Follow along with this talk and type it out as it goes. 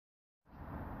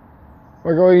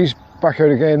Hi guys, back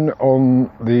out again on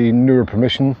the Nura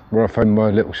Permission where I found my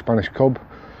little Spanish cob.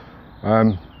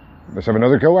 Let's have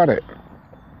another go at it,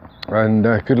 and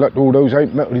good luck to all those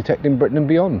out metal detecting Britain and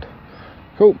beyond.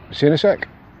 Cool, see you in a sec.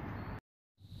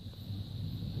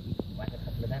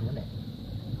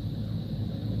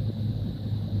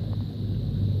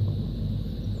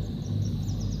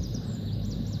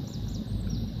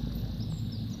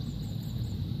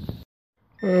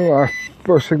 Well, our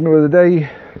first signal of the day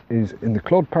is in the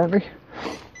clod apparently.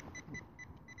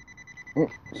 Oh,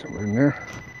 somewhere in there.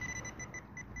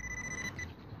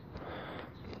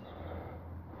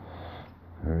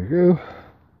 There we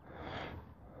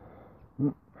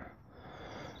go.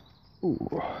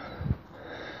 Ooh.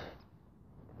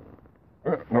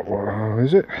 Not what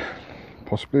is it?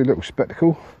 Possibly a little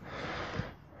spectacle.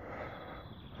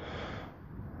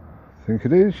 I think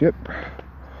it is, yep.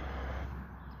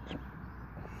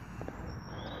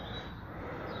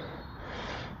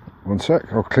 One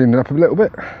sec, I'll clean it up a little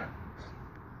bit.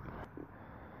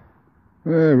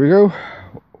 There we go,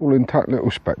 all intact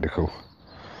little spectacle.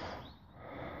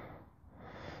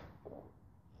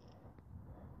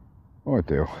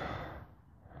 Ideal.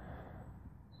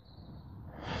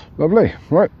 Lovely,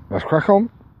 right, let's crack on.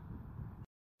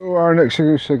 So our next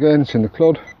goose again, it's in the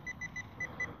clod.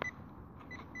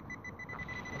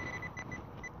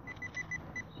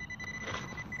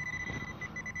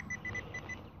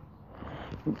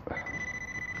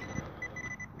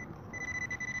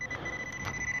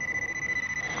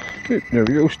 There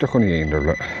we go, stuck on the end of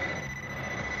it.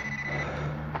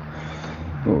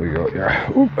 What we got here?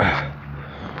 Oop.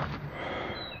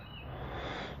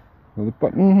 Another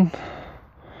button.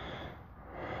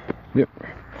 Yep.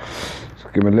 So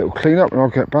give him a little clean up and I'll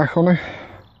get back on it.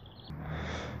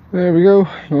 There we go,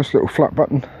 nice little flat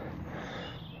button.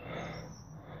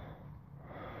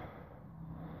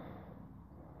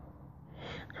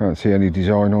 Can't see any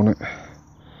design on it.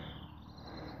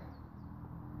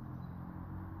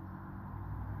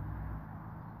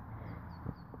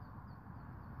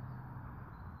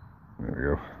 There we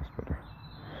go, that's better.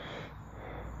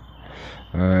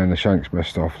 And the shank's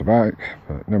messed off the back,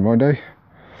 but never mind, eh?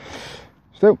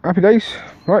 Still, happy days.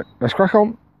 Right, let's crack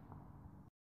on.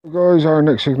 So guys, our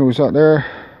next signal is that there.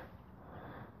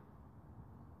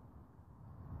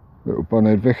 Little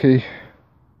bunhead Vicky.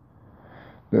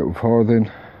 Little farthing.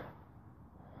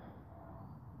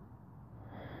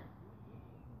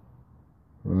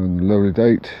 And loaded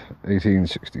date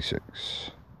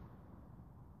 1866.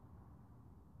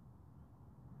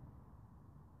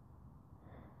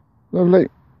 Lovely.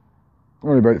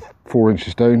 Only about 4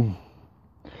 inches down.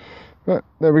 But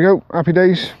there we go, happy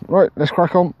days. Right, let's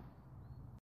crack on.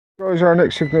 Guys, our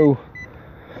next signal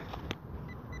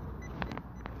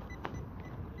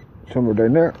somewhere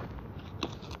down there.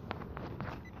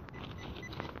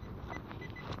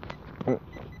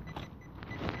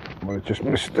 Might have just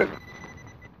missed it.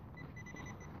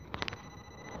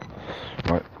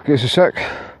 Right, give us a sec.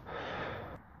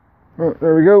 Right,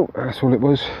 there we go, that's all it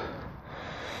was.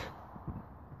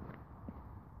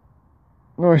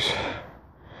 Nice.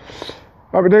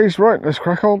 Happy days, right, let's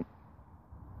crack on.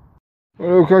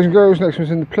 Hello guys and girls, next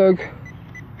one's in the plug.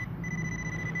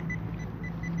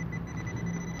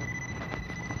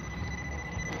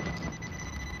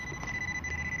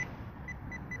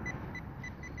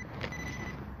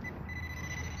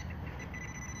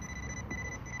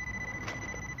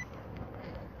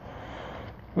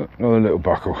 Another little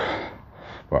buckle.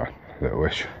 Well,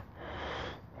 little-ish.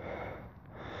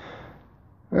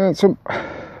 And some, I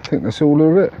think that's all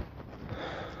of it.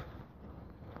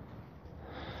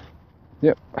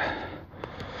 Yep.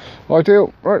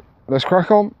 Ideal. Right, let's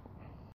crack on.